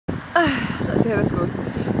let's see how this goes.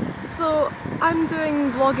 So I'm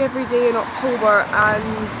doing vlog every day in October and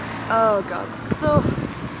oh god, so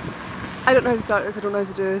I don't know how to start this, I don't know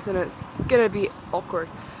how to do this, and it's gonna be awkward.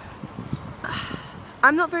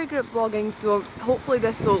 I'm not very good at vlogging, so hopefully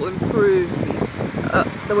this will improve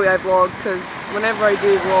the way I vlog, because whenever I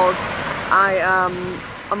do vlog I am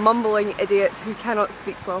a mumbling idiot who cannot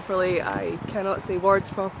speak properly, I cannot say words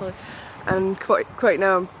properly, and right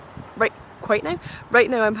now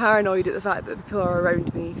I'm paranoid at the fact that people are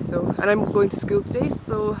around me, so, and I'm going to school today,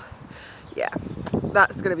 so yeah,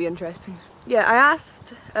 that's going to be interesting. Yeah, I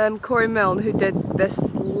asked Corey Milne, who did this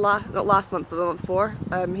not last month but the month before,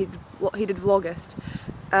 he did Vlogist,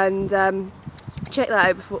 and check that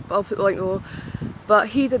out before, I'll put the link below. But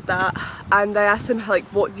he did that, and I asked him like,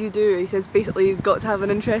 what do you do? He says basically you've got to have an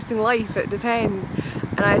interesting life, it depends.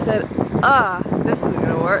 And I said, this isn't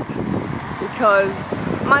going to work, because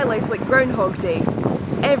my life's like Groundhog Day.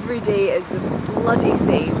 Every day is the bloody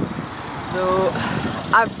same. So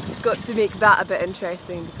I've got to make that a bit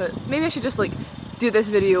interesting, because maybe I should just like do this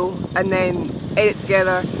video and then edit it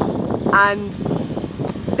together and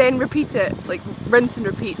then repeat it, like rinse and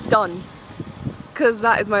repeat, done. Because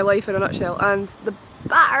that is my life in a nutshell, and the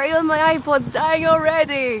battery on my iPod's dying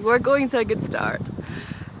already! We're going to a good start.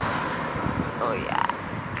 So yeah,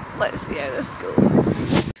 let's see how this goes.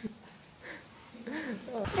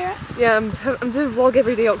 Yeah, I'm doing a vlog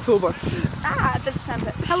every day October. This is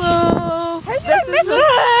Sandra. Hello! How did I miss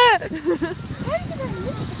that? How did I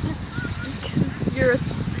miss that? Because you're a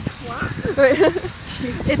twat. Right.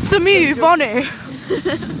 It's me, Bonnie.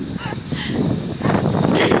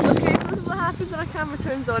 Okay, so this is what happens when a camera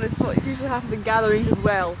turns on, it's what usually happens in gatherings as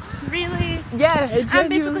well. Really? Yeah, I'm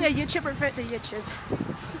basically a YouTuber for the YouTube.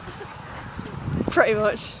 Pretty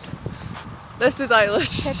much. This is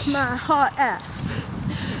Eilish. Check my hot ass.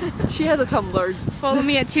 She has a Tumblr. Follow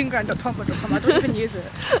me at teengrand.tumblr.com. I don't even use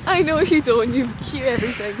it. I know you don't, you cute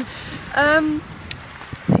everything.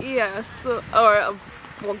 Yeah, so, alright,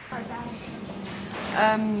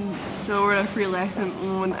 so we're in a free lesson at the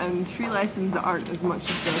moment, and free lessons aren't as much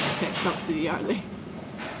as they're kept up to be, are they?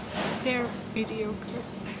 They're mediocre.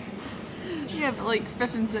 Yeah, but like throughout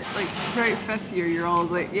 5th year, you're always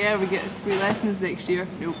like, yeah, we get free lessons next year.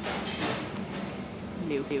 Nope.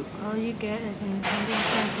 Nope. All you get is an unending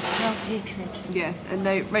sense of self-hatred. Yes, and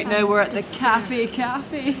right now we're at the cafe,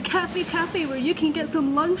 where you can get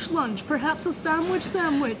some lunch, perhaps a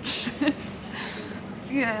sandwich.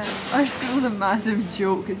 Yeah, our school's a massive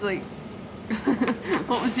joke. It's like,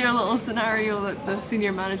 what was your little scenario that the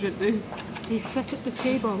senior management do? They sit at the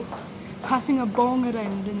table, passing a bong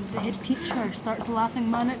around, and the head teacher starts laughing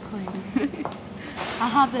manically. I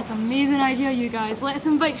have this amazing idea, you guys. Let's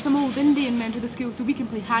invite some old Indian men to the school so we can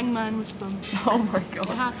play hangman with them. Oh my god.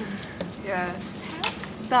 It happened. Yeah.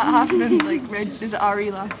 That happened in like is it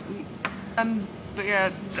RE last week? But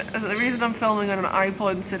yeah, the reason I'm filming on an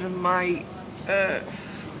iPod instead of my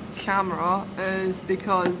camera is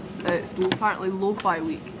because it's apparently lo-fi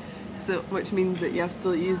week, so which means that you have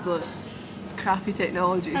to use the crappy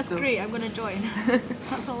technology. That's great, I'm gonna join.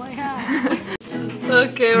 That's all I have.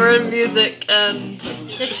 Okay, we're in music and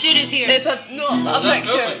The studio's here. it's a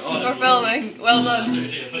picture. We're filming. Well done.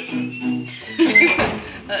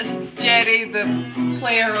 That's Jerry, the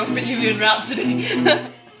player of Bohemian Rhapsody.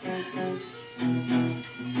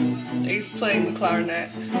 He's playing the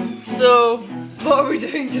clarinet. So, what are we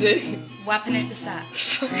doing today? Whapping out the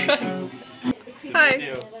sax.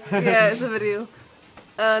 Hi. Yeah, it's a video.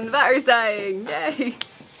 And the battery's dying. Yay.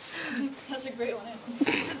 That's a great one.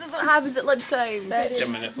 This is what happens at lunchtime. Get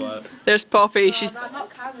my nipple out. There's Poppy. She's I'm not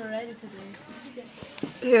camera ready today.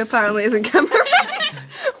 who apparently isn't camera ready.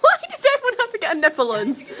 Why does everyone have to get a nipple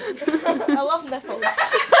in? I love nipples.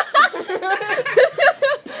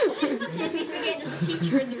 It's the case we forget there's a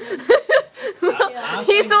teacher in the room. Well,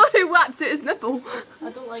 he's the one who whacked at his nipple. I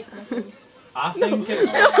don't like nipples. I think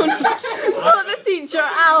it's Not the teacher,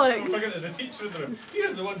 Alex. Look at there's a teacher in the room.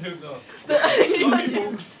 Here's the one who knows.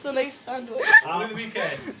 It's a nice sandwich. Only the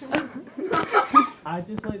weekend. I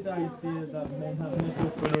just like the idea that men have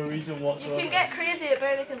nipples for no reason You whatsoever. can get crazy at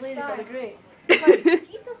bare naked ladies, that'd be great. Do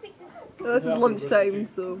you still speak to them? This is lunchtime,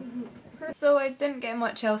 so. So I didn't get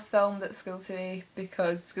much else filmed at school today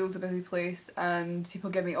because school's a busy place and people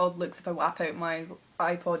give me odd looks if I whap out my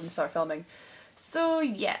iPod and start filming. So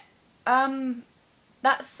yeah, I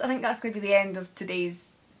think that's going to be the end of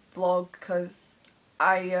today's vlog because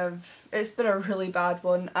it's been a really bad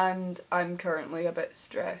one and I'm currently a bit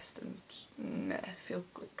stressed and feel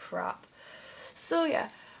like crap. So yeah,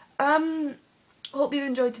 hope you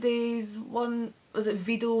enjoyed today's one. Was it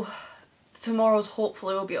VEDO? Tomorrow's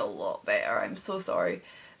hopefully will be a lot better, I'm so sorry.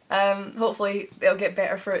 Hopefully it'll get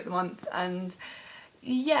better throughout the month, and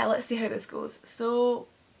yeah, let's see how this goes. So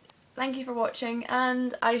thank you for watching,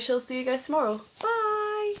 and I shall see you guys tomorrow. Bye!